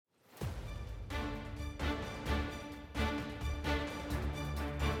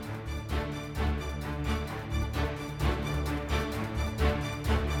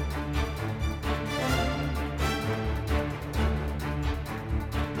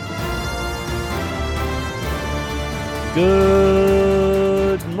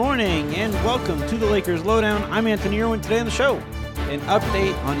Good morning and welcome to the Lakers Lowdown. I'm Anthony Irwin. Today on the show, an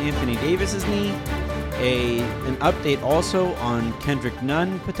update on Anthony Davis's knee, an update also on Kendrick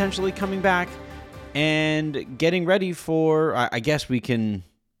Nunn potentially coming back, and getting ready for, I guess we can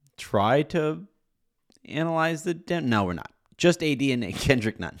try to analyze no, we're not. Just AD and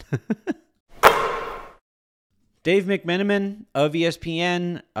Kendrick Nunn. Dave McMenamin of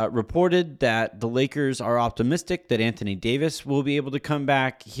ESPN reported that the Lakers are optimistic that Anthony Davis will be able to come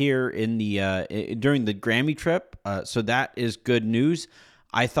back here in the during the Grammy trip. So that is good news.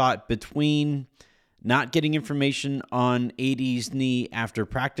 I thought between not getting information on AD's knee after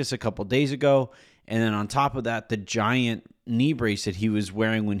practice a couple days ago, and then on top of that, the giant knee brace that he was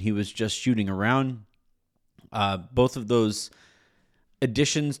wearing when he was just shooting around, both of those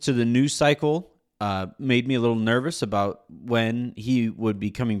additions to the news cycle made me a little nervous about when he would be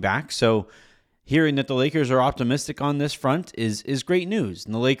coming back. So hearing that the Lakers are optimistic on this front is great news.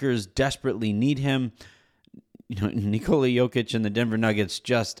 And the Lakers desperately need him. You know, Nikola Jokic and the Denver Nuggets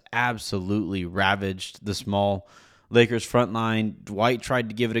just absolutely ravaged the small Lakers front line. Dwight tried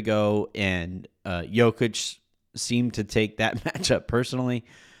to give it a go, and Jokic seemed to take that matchup personally.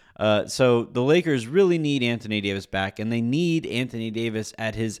 So the Lakers really need Anthony Davis back, and they need Anthony Davis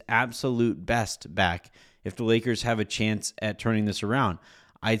at his absolute best back if the Lakers have a chance at turning this around.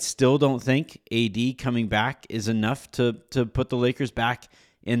 I still don't think AD coming back is enough to put the Lakers back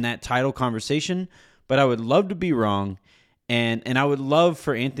in that title conversation, but I would love to be wrong, and I would love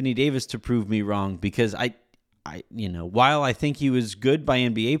for Anthony Davis to prove me wrong, because while I think he was good by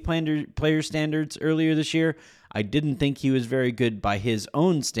NBA player standards earlier this year, I didn't think he was very good by his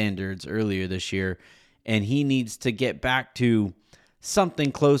own standards earlier this year, and he needs to get back to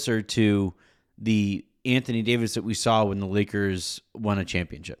something closer to the Anthony Davis that we saw when the Lakers won a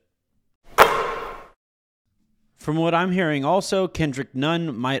championship. From what I'm hearing also, Kendrick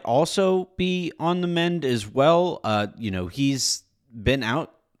Nunn might also be on the mend as well. He's been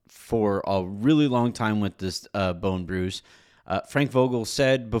out for a really long time with this bone bruise. Frank Vogel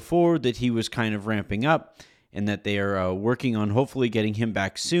said before that he was kind of ramping up and that they are working on hopefully getting him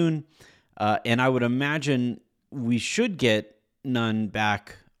back soon. And I would imagine we should get Nunn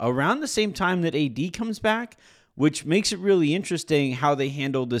back around the same time that AD comes back, which makes it really interesting how they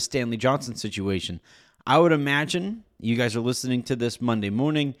handled the Stanley Johnson situation. I would imagine, you guys are listening to this Monday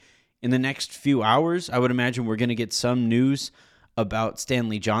morning, in the next few hours, I would imagine we're going to get some news about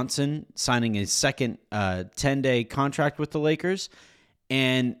Stanley Johnson signing a second 10-day contract with the Lakers.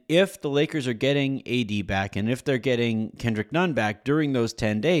 And if the Lakers are getting AD back, and if they're getting Kendrick Nunn back during those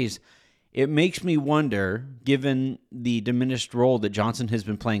 10 days, it makes me wonder, given the diminished role that Johnson has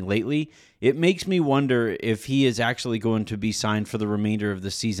been playing lately, it makes me wonder if he is actually going to be signed for the remainder of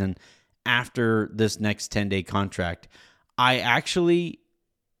the season after this next 10-day contract. I actually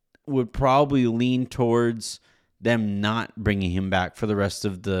would probably lean towards them not bringing him back for the rest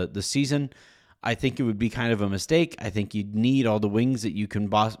of the season. I think it would be kind of a mistake. I think you'd need all the wings that you can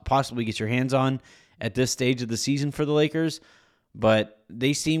possibly get your hands on at this stage of the season for the Lakers, but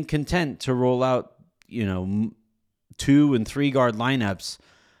they seem content to roll out, 2 and 3 guard lineups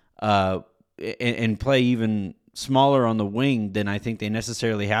and play even smaller on the wing than I think they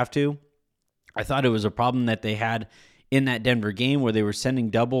necessarily have to. I thought it was a problem that they had in that Denver game where they were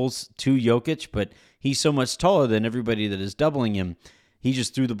sending doubles to Jokic, but he's so much taller than everybody that is doubling him. He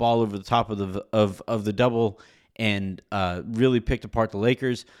just threw the ball over the top of the double and really picked apart the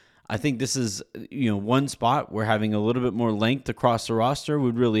Lakers. I think this is one spot where having a little bit more length across the roster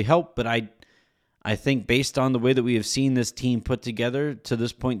would really help. But I think based on the way that we have seen this team put together to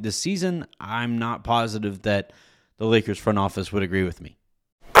this point this season, I'm not positive that the Lakers front office would agree with me.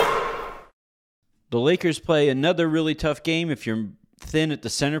 The Lakers play another really tough game if you're thin at the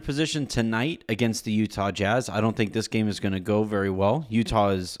center position tonight against the Utah Jazz. I don't think this game is going to go very well.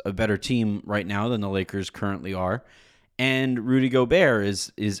 Utah is a better team right now than the Lakers currently are. And Rudy Gobert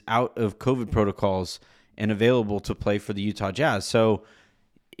is out of COVID protocols and available to play for the Utah Jazz. So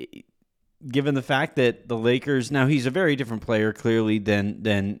given the fact that the Lakers, now he's a very different player clearly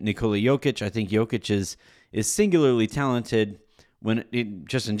than Nikola Jokic. I think Jokic is singularly talented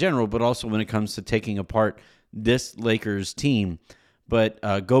just in general, but also when it comes to taking apart this Lakers team. But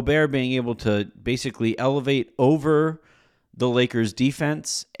Gobert being able to basically elevate over the Lakers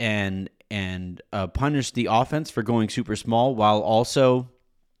defense and punish the offense for going super small while also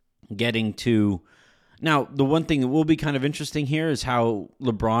getting to... Now, the one thing that will be kind of interesting here is how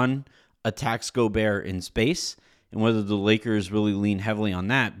LeBron attacks Gobert in space and whether the Lakers really lean heavily on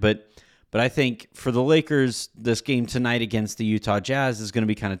that. But I think for the Lakers, this game tonight against the Utah Jazz is going to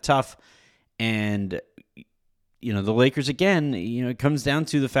be kind of tough. And the Lakers, again, it comes down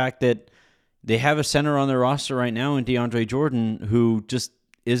to the fact that they have a center on their roster right now in DeAndre Jordan who just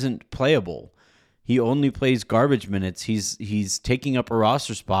isn't playable. He only plays garbage minutes. He's taking up a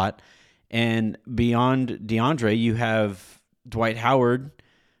roster spot. And beyond DeAndre, you have Dwight Howard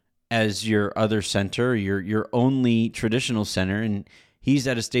as your other center, your only traditional center, and he's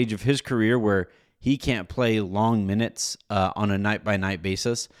at a stage of his career where he can't play long minutes on a night-by-night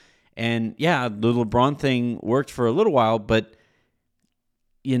basis. And yeah, the LeBron thing worked for a little while, but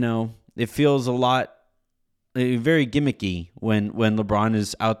it feels very gimmicky when LeBron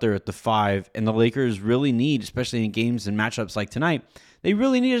is out there at the 5, and the Lakers really need, especially in games and matchups like tonight, they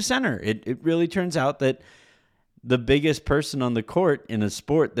really need a center. It really turns out that the biggest person on the court in a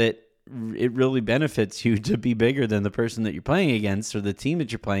sport that it really benefits you to be bigger than the person that you're playing against or the team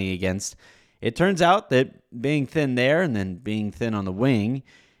that you're playing against. It turns out that being thin there and then being thin on the wing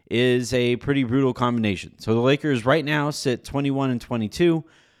is a pretty brutal combination. So the Lakers right now sit 21-22.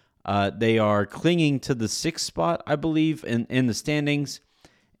 They are clinging to the 6th spot, I believe, in the standings.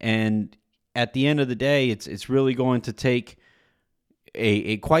 And at the end of the day, it's really going to take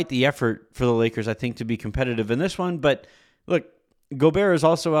a quite the effort for the Lakers, I think, to be competitive in this one. But look, Gobert is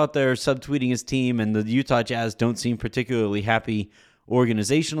also out there subtweeting his team, and the Utah Jazz don't seem particularly happy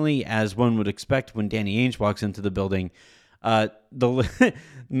organizationally, as one would expect when Danny Ainge walks into the building.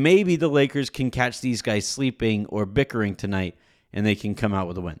 Maybe the Lakers can catch these guys sleeping or bickering tonight, and they can come out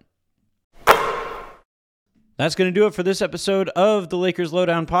with a win. That's going to do it for this episode of the Lakers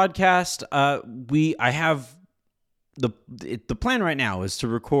Lowdown podcast. I have the plan right now is to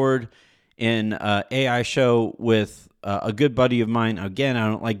record an AI show with a good buddy of mine. Again, I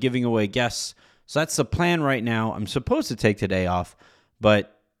don't like giving away guests, so that's the plan right now. I'm supposed to take today off,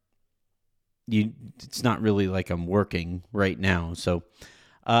 but it's not really like I'm working right now. So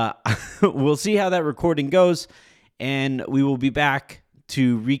we'll see how that recording goes, and we will be back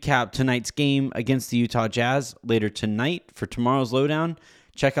to recap tonight's game against the Utah Jazz later tonight. For tomorrow's Lowdown,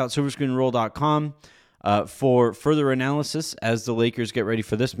 check out silverscreenroll.com for further analysis as the Lakers get ready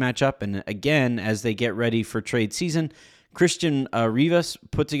for this matchup. And again, as they get ready for trade season, Christian Rivas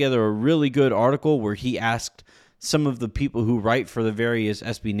put together a really good article where he asked some of the people who write for the various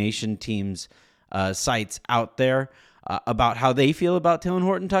SB Nation teams sites out there about how they feel about Talen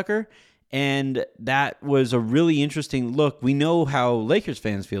Horton-Tucker. And that was a really interesting look. We know how Lakers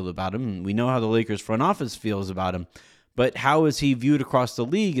fans feel about him. We know how the Lakers front office feels about him. But how is he viewed across the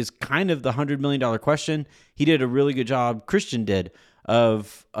league is kind of the $100 million question. He did a really good job, Christian did,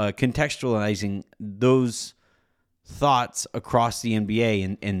 of contextualizing those thoughts across the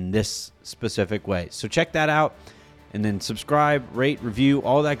NBA in this specific way. So check that out, and then subscribe, rate, review,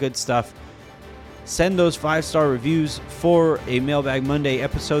 all that good stuff. Send those 5-star reviews for a Mailbag Monday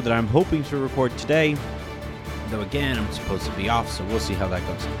episode that I'm hoping to record today. Though again, I'm supposed to be off, so we'll see how that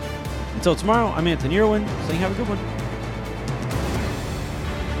goes. Until tomorrow, I'm Anthony Irwin, saying have a good one.